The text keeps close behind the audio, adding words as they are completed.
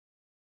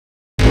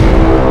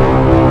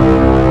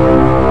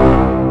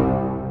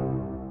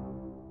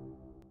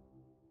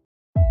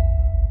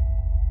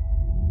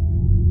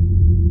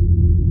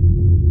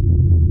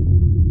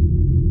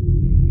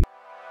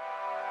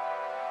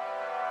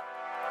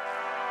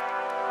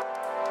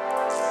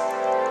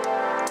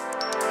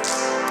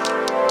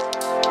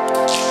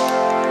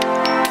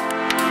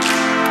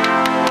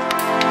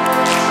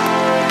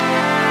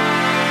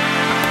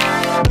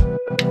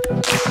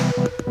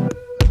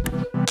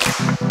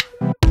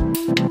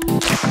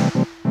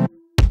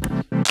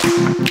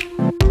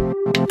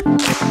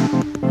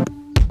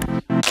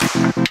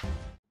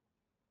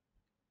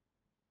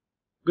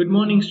Good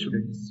morning,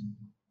 students.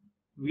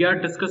 We are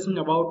discussing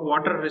about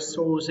water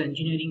resource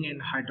engineering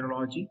and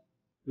hydrology.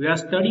 We are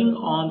studying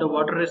on the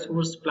water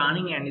resource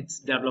planning and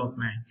its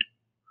development.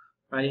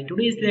 While in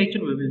today's lecture,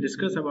 we will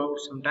discuss about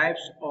some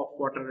types of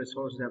water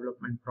resource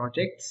development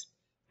projects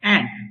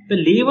and the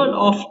level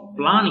of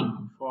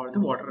planning for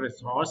the water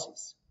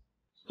resources.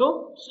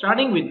 So,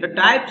 starting with the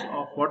types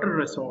of water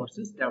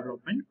resources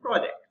development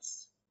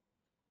projects.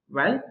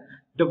 Well,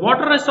 the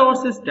water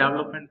resources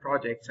development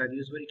projects are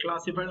usually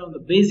classified on the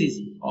basis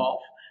of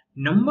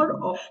number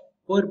of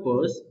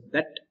purpose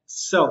that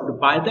served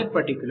by that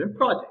particular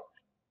project.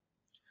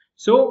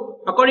 So,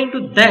 according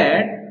to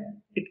that,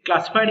 it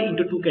classified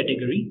into two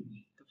categories.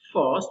 The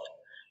first,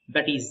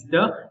 that is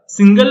the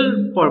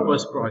single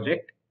purpose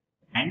project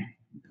and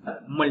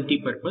the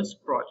multi-purpose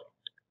project.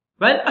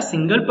 Well, a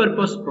single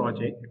purpose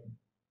project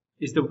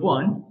is the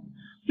one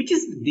which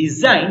is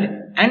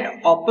designed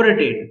and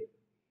operated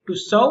to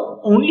serve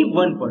only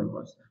one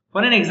purpose.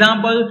 For an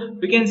example,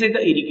 we can say the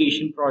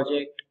irrigation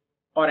project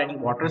or any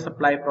water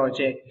supply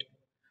project,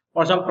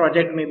 or some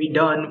project may be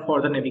done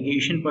for the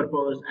navigation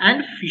purpose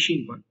and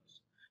fishing purpose.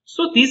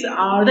 So these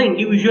are the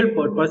individual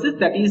purposes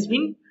that is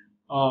being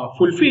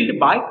fulfilled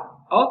by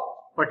a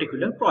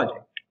particular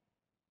project.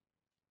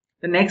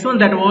 The next one,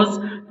 that was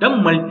the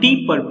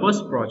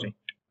multi-purpose project.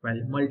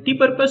 Well,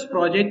 multi-purpose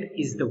project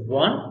is the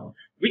one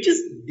which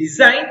is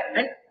designed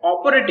and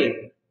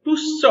operated to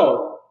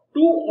serve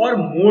two or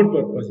more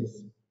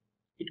purposes.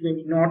 It may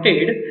be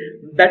noted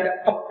that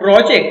a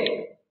project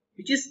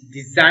which is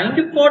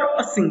designed for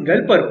a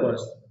single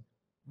purpose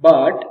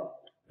but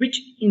which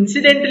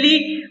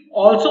incidentally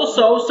also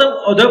serves some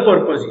other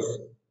purposes,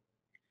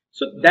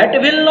 so that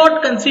will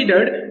not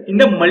considered in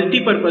the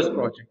multi-purpose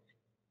project.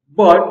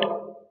 But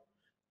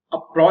a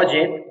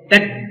project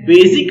that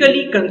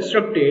basically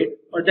constructed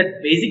or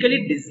that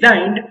basically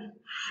designed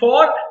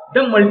for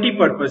the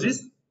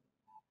multi-purposes,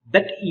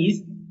 that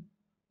is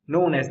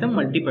known as the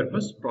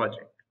multi-purpose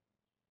project.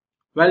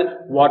 Well,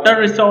 water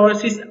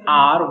resources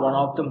are one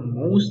of the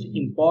most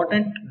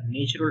important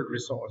natural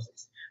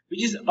resources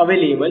which is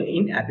available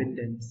in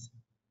abundance.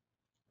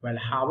 Well,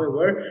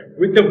 however,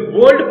 with the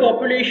world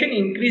population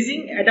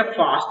increasing at a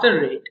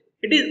faster rate,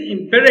 it is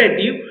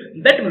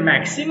imperative that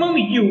maximum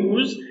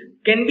use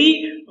can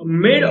be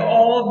made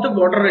of the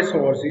water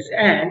resources,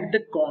 and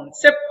the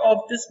concept of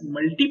this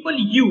multiple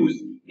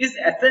use is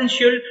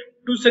essential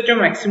to such a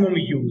maximum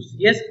use.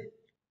 Yes.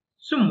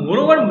 So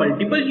moreover,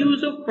 multiple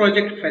use of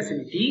project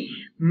facility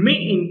may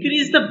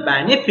increase the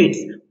benefits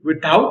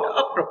without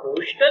a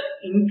proportional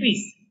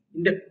increase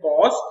in the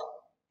cost,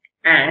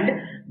 and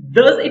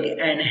thus it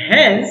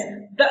enhance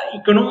the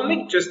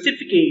economic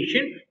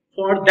justification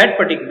for that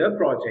particular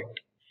project.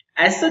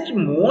 As such,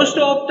 most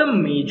of the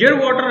major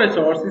water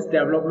resources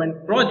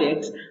development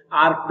projects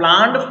are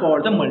planned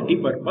for the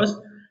multi-purpose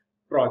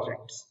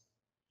projects.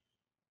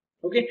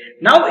 Okay,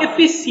 now if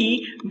we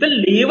see the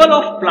level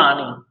of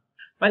planning,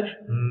 well,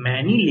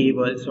 many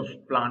levels of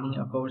planning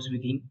occurs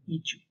within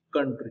each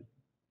country.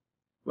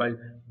 While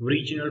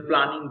regional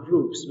planning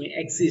groups may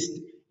exist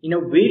in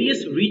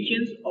various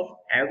regions of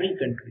every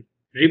country.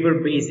 River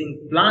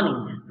basin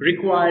planning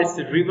requires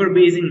river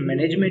basin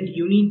management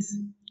units.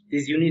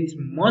 These units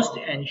must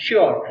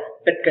ensure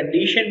that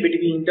condition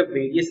between the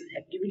various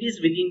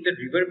activities within the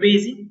river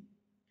basin.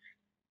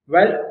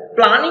 Well,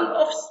 planning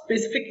of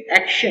specific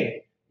action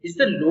is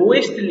the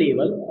lowest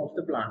level of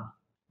the plan,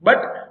 but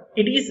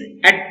it is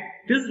at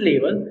this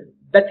level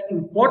that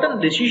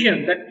important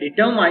decisions that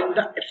determine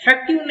the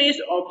effectiveness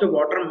of the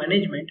water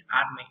management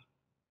are made.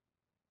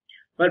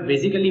 Well,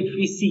 basically, if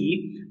we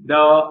see the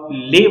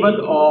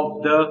level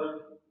of the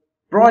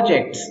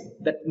projects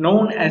that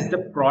known as the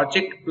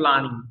project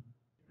planning,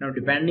 now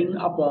depending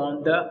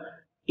upon the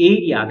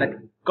area that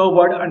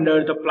covered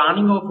under the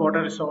planning of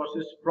water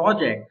resources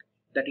project,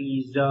 that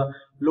is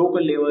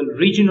local level,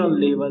 regional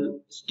level,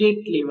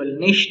 state level,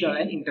 national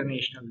and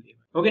international level.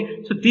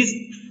 Okay, so these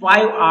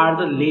five are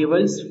the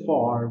levels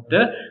for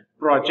the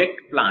project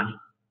planning.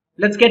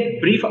 Let's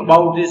get brief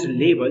about these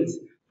levels.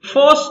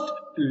 First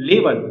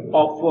level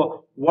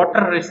of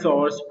water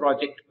resource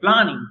project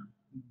planning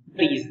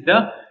is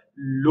the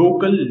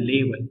local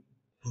level.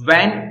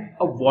 When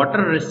a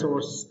water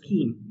resource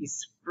scheme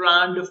is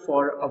planned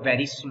for a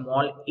very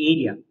small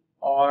area,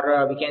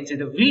 or we can say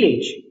the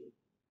village,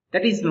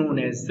 that is known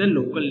as the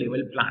local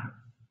level planning.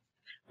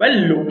 Well,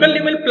 local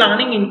level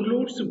planning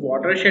includes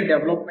watershed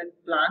development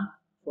plan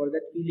for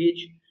that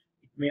village.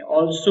 It may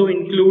also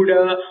include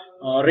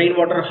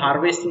rainwater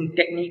harvesting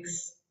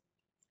techniques,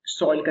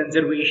 soil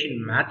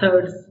conservation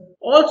methods.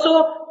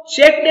 Also,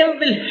 check dam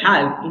will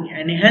help in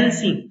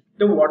enhancing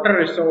the water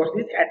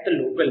resources at the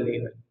local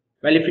level.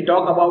 Well, if we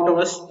talk about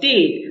our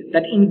state,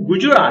 that in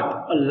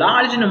Gujarat, a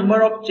large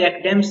number of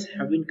check dams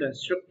have been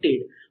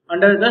constructed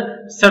under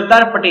the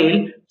Sardar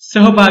Patel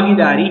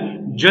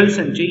Sahbagidari Jal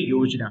Sanchay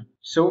Yojana.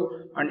 So,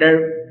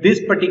 under this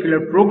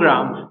particular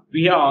program,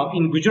 we are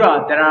in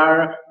Gujarat, there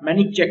are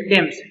many check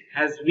dams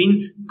has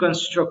been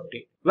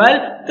constructed.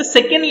 Well, the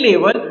second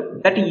level,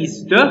 that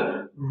is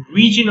the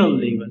regional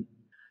level.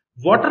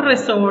 Water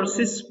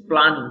resources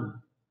planning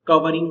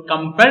covering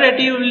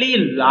comparatively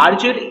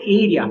larger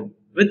area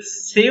with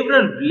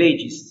several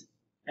villages,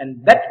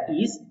 and that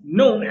is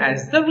known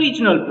as the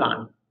regional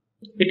planning.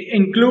 It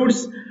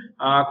includes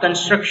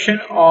construction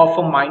of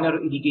minor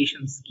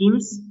irrigation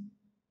schemes,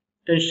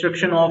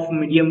 construction of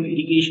medium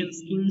irrigation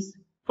schemes.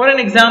 For an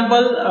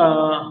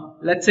example,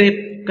 let's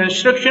say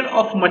construction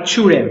of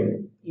Machu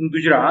Dam in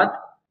Gujarat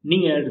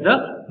near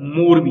the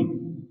Morbi.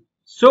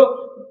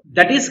 So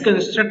that is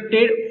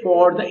constructed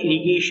for the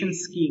irrigation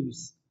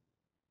schemes.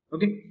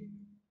 Okay.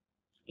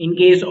 In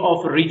case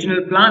of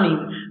regional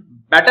planning,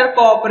 better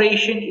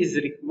cooperation is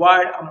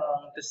required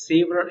among the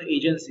several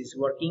agencies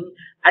working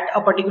at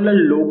a particular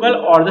local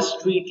or the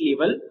street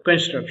level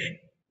construction.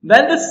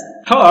 Then the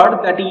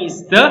third, that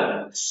is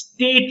the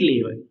state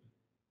level.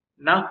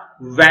 Now,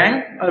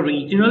 when a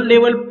regional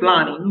level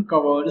planning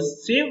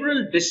covers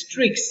several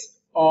districts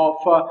of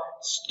a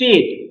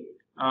state,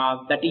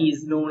 that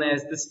is known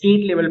as the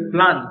state level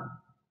planning.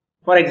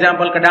 For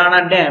example,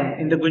 Kadana Dam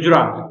in the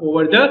Gujarat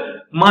over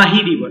the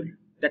Mahi River,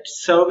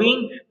 that's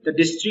serving the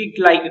district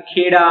like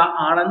Kheda,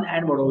 Anand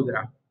and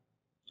Vadodara.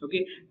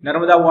 Okay,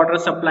 Narmada water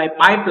supply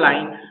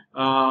pipeline,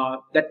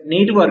 that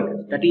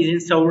network that is in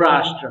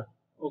Saurashtra.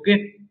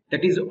 Okay,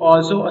 that is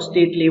also a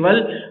state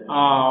level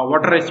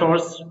water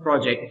resource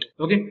project.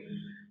 Okay,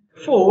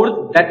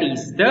 fourth, that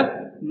is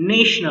the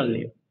national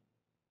level.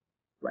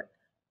 Right.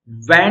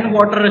 When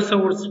water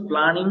resource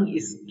planning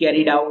is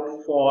carried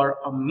out for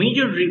a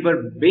major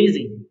river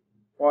basin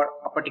for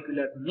a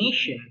particular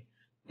nation,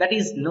 that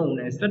is known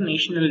as the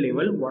national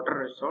level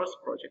water resource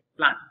project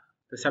plan.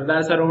 The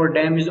Sardar Sarovar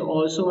Dam is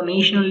also a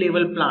national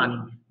level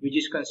planning which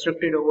is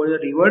constructed over the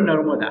river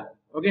Narmada.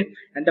 Okay,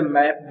 and the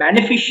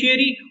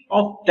beneficiary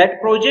of that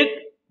project,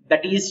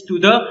 that is to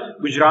the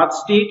Gujarat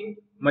state,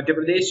 Madhya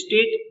Pradesh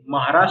state,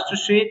 Maharashtra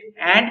state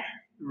and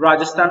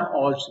Rajasthan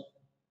also.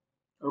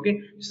 Okay,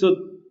 so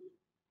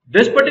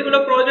this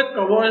particular project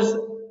covers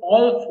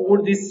all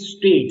four these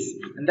states,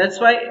 and that's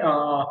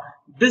why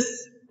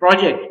this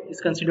project is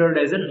considered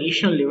as a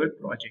national level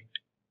project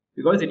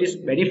because it is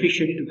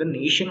beneficiary to the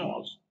nation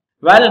also.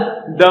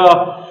 Well,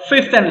 the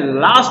fifth and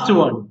last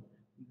one,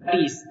 that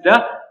is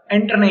the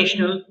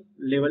international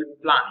level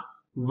planning.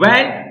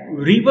 When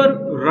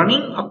river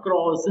running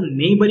across the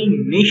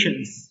neighboring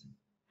nations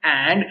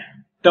and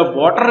the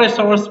water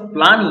resource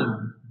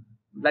planning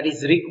that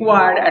is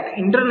required at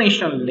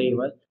international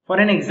level. For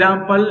an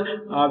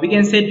example, we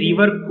can say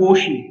river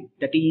Koshi,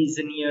 that is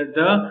near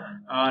the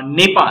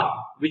Nepal,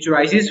 which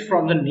rises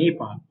from the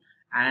Nepal,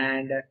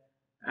 and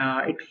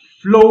it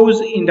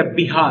flows in the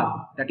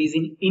Bihar, that is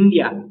in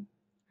India,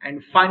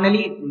 and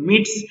finally it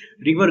meets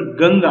river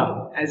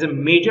Ganga as a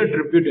major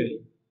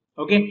tributary.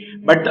 Okay,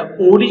 but the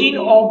origin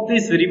of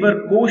this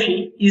river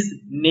Koshi is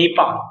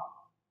Nepal.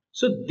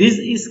 So this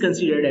is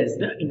considered as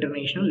the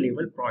international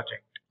level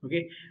project.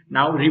 Okay,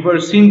 now river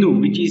Sindhu,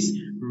 which is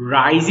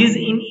rises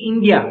in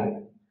India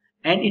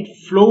and it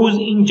flows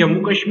in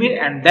Jammu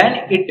Kashmir and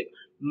then it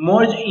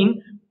merges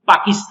in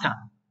Pakistan.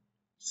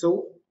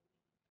 So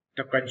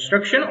the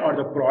construction or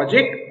the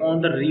project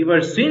on the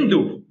river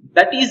Sindhu,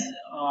 that is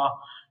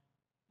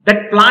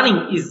that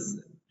planning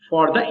is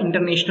for the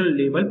international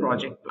level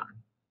project plan.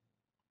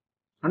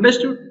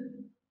 Understood?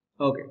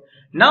 Okay.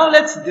 Now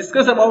let's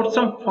discuss about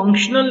some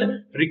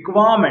functional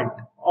requirement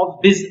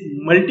of these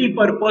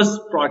multi-purpose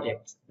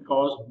projects,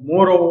 because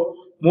more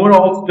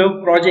of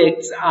the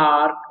projects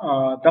are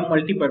the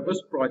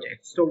multi-purpose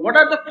projects. So what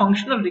are the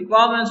functional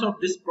requirements of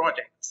these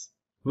projects?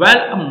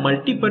 Well, a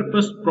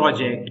multi-purpose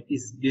project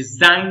is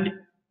designed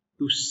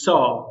to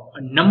serve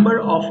a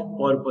number of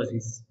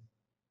purposes.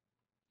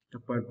 The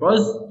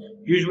purpose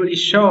usually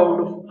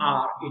served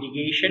are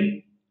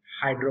irrigation,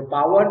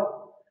 hydropower,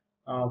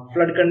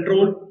 flood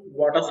control,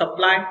 water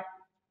supply,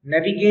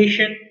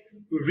 navigation,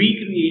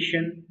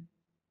 recreation,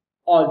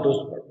 all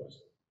those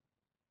purposes.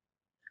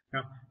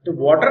 Now, the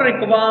water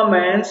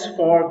requirements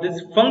for this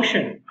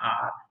function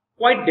are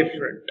quite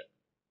different.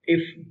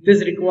 If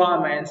these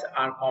requirements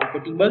are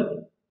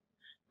compatible,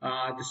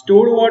 the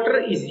stored water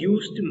is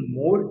used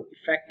more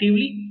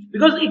effectively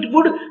because it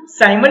would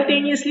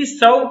simultaneously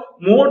serve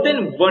more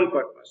than one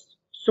purpose.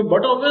 So,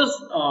 but always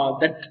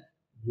that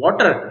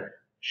water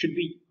should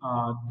be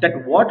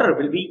that water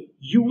will be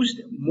used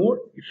more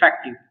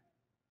effectively.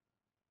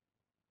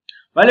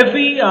 Well, if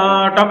we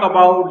talk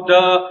about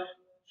the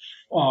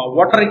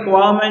water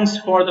requirements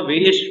for the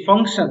various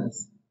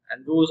functions,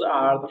 and those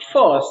are the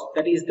first,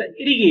 that is the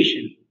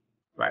irrigation.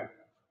 Right.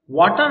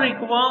 Water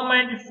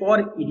requirement for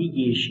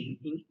irrigation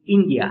in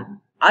India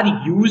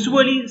are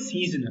usually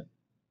seasonal.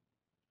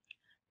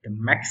 The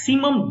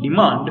maximum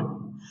demand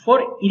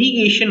for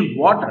irrigation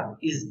water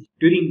is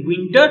during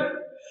winter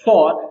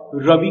for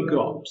Rabi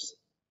crops.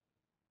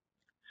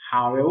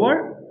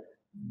 However,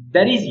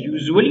 there is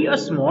usually a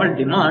small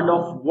demand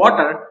of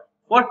water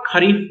for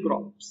Kharif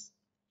crops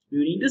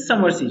during the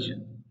summer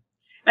season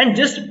and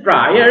just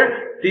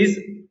prior this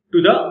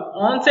to the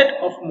onset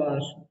of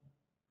monsoon.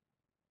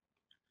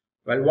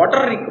 Well,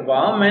 water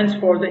requirements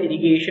for the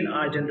irrigation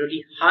are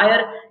generally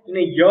higher in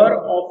a year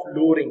of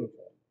low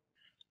rainfall.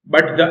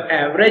 but the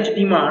average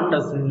demand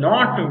does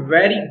not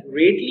vary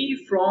greatly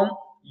from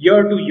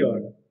year to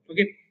year.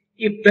 Okay,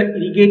 if the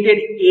irrigated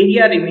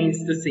area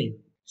remains the same,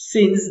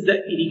 since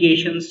the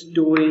irrigation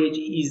storage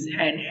is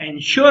an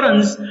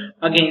insurance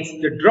against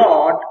the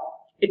drought,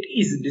 it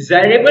is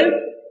desirable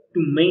to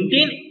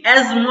maintain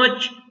as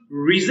much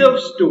reserve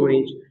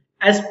storage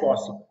as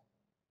possible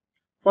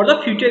for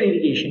the future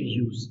irrigation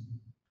use.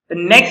 The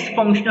next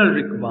functional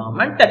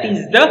requirement, that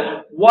is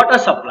the water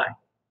supply.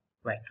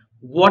 Right.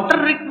 Water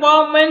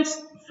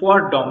requirements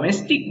for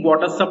domestic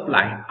water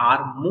supply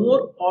are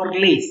more or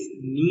less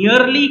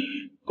nearly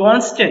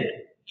constant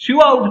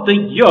throughout the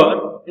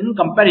year in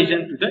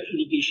comparison to the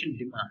irrigation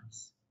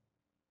demands.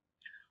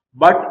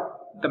 But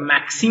the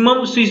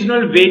maximum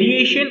seasonal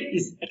variation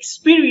is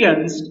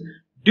experienced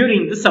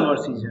during the summer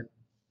season.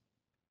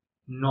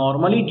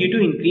 Normally, due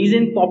to increase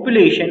in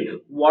population,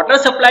 water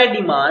supply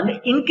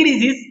demand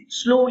increases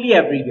slowly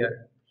every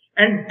year,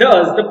 and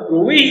thus the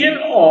provision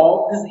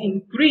of this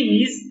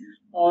increase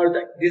or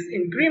this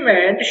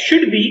increment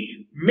should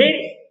be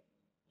made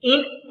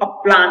in a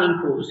planning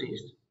process.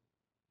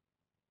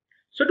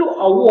 So to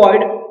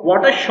avoid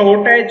water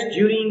shortage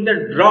during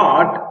the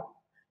drought,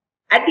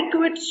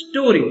 adequate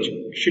storage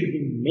should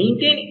be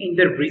maintained in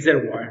the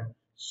reservoir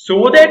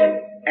so that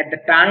at the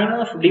time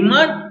of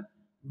demand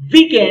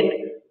we can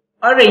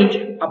arrange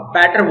a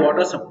better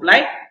water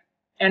supply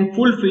and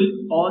fulfill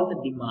all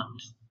the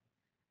demands.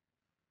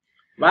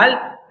 Well,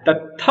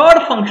 the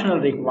third functional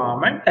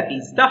requirement, that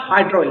is the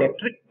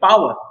hydroelectric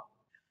power.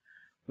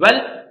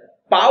 Well,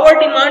 power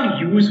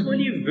demand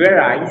usually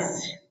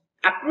varies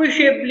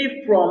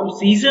appreciably from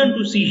season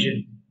to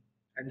season,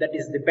 and that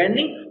is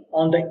depending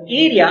on the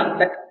area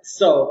that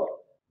served.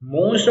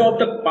 Most of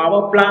the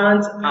power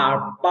plants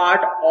are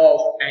part of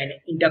an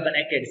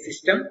interconnected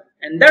system,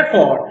 and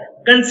therefore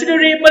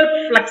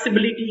considerable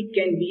flexibility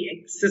can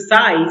be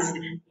exercised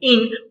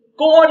in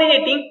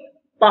coordinating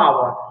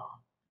power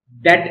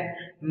that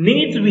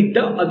needs with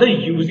the other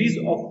uses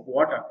of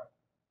water.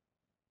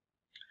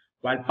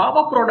 While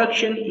power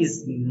production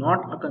is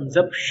not a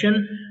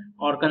consumption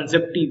or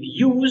consumptive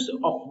use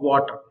of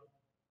water,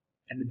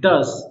 and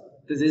thus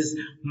this is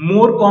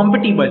more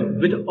compatible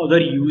with other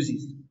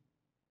uses.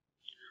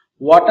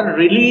 Water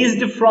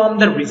released from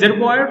the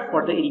reservoir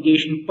for the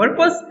irrigation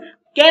purpose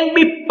can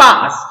be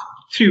passed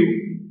through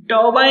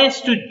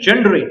turbines to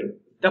generate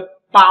the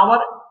power,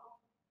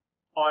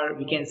 or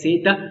we can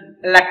say the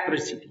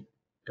electricity.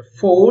 The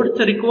fourth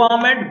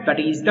requirement, that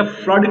is the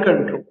flood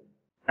control.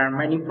 There are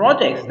many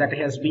projects that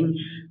has been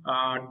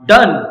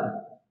done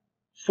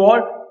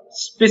for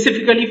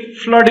specifically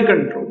flood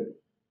control.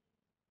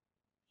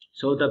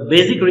 So the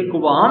basic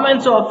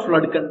requirements of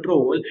flood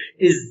control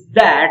is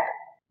that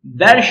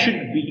there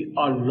should be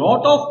a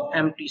lot of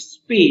empty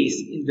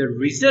space in the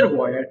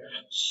reservoir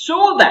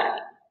so that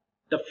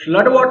the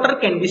flood water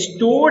can be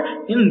stored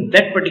in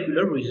that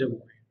particular reservoir.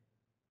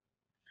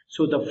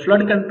 So the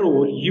flood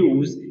control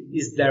use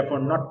is therefore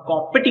not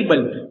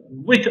compatible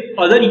with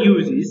other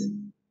uses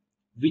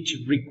which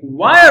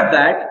require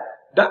that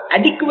the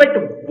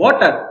adequate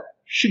water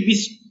should be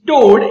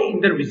stored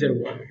in the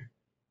reservoir.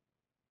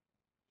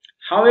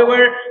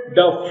 However,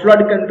 the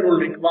flood control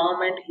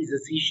requirement is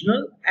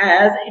seasonal,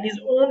 as it is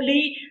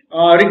only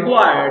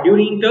required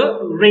during the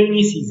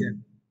rainy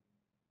season.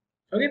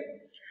 Okay.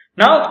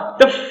 Now,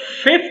 the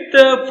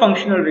fifth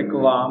functional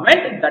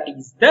requirement, that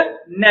is the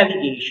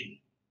navigation.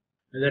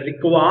 The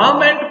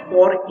requirement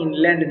for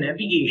inland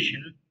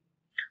navigation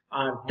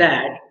are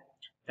that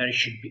there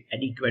should be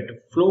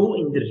adequate flow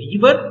in the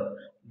river,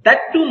 that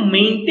to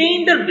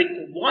maintain the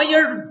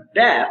required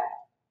depth,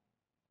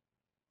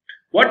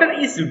 water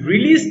is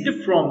released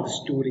from the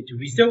storage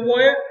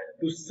reservoir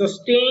to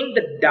sustain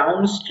the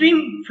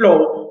downstream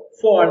flow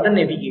for the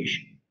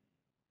navigation.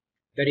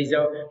 There is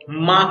a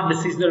marked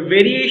seasonal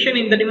variation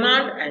in the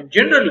demand, and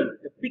generally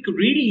the peak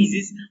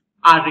releases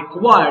are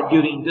required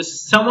during the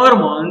summer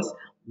months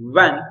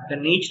when the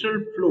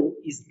natural flow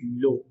is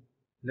low.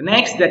 The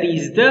next, that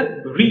is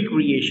the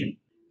recreation.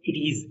 It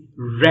is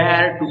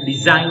rare to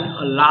design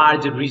a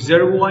large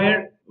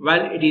reservoir.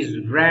 Well, it is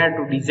rare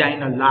to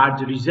design a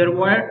large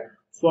reservoir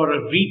for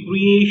a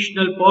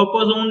recreational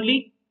purpose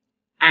only,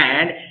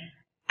 and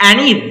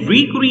any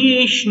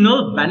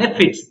recreational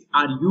benefits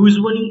are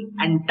usually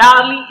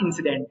entirely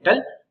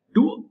incidental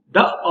to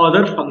the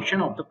other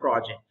function of the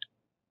project.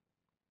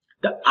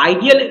 The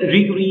ideal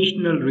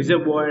recreational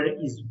reservoir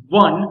is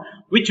one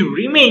which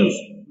remains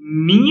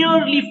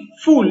nearly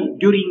full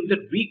during the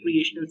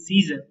recreational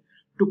season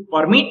to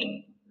permit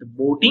the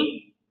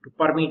boating, to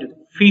permit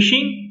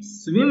fishing,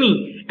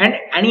 swimming, and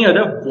any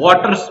other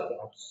water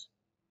sports.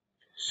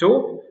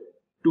 So,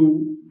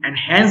 to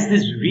enhance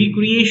these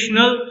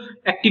recreational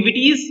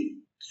activities,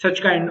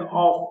 such kind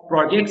of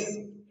projects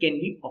can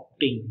be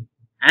obtained,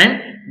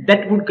 and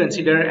that would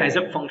consider as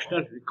a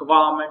functional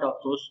requirement of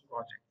those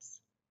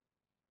projects.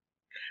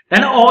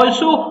 Then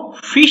also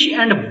fish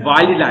and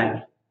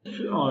wildlife.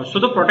 So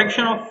the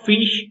protection of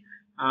fish,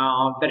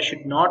 there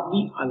should not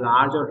be a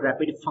large or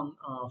rapid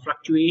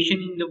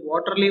fluctuation in the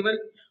water level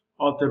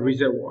of the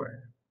reservoir.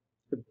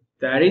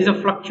 there is a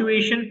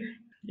fluctuation,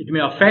 it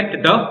may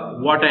affect the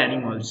water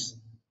animals.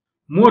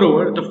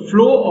 Moreover, the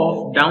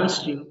flow of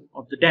downstream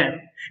of the dam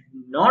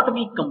should not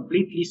be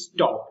completely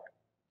stopped,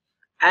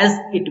 as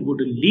it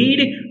would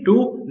lead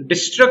to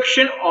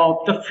destruction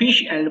of the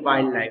fish and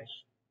wildlife.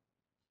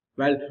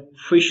 Well,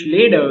 fish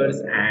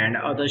ladders and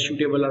other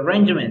suitable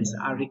arrangements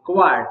are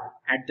required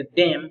at the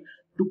dam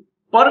to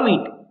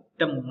permit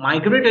the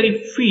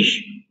migratory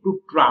fish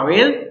to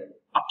travel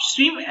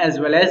upstream as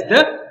well as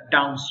the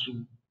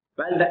downstream.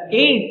 Well, the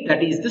eighth,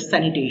 that is the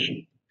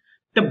sanitation.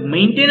 The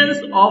maintenance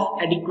of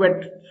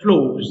adequate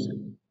flows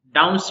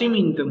downstream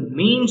in the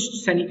main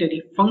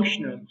sanitary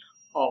function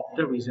of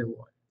the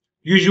reservoir.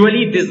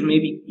 Usually this may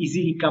be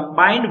easily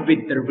combined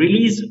with the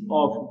release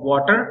of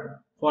water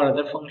for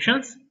other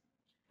functions.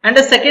 And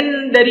the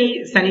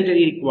secondary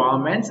sanitary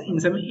requirements in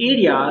some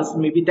areas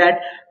may be that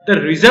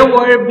the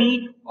reservoir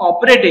be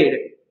operated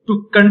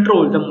to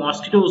control the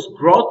mosquitoes'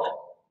 growth,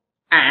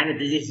 and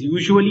this is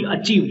usually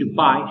achieved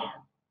by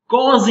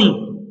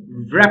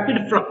causing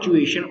rapid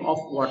fluctuation of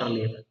water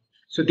level.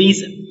 So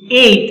these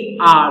 8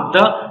 are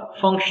the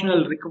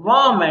functional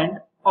requirement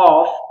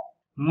of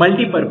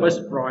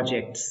multi-purpose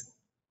projects,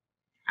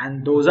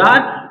 and those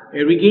are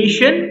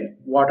irrigation,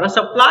 water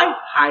supply,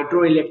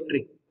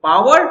 hydroelectric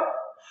power,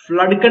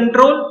 flood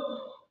control,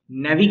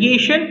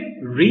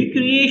 navigation,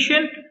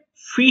 recreation,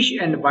 fish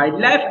and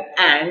wildlife,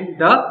 and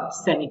the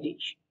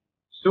sanitation.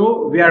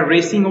 So we are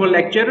racing our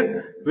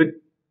lecture with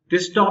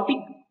this topic.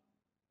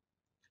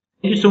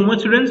 Thank you so much,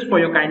 students, for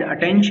your kind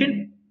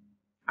attention.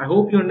 I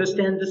hope you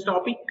understand this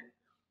topic.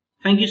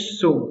 Thank you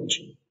so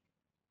much.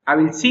 I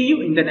will see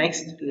you in the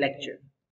next lecture.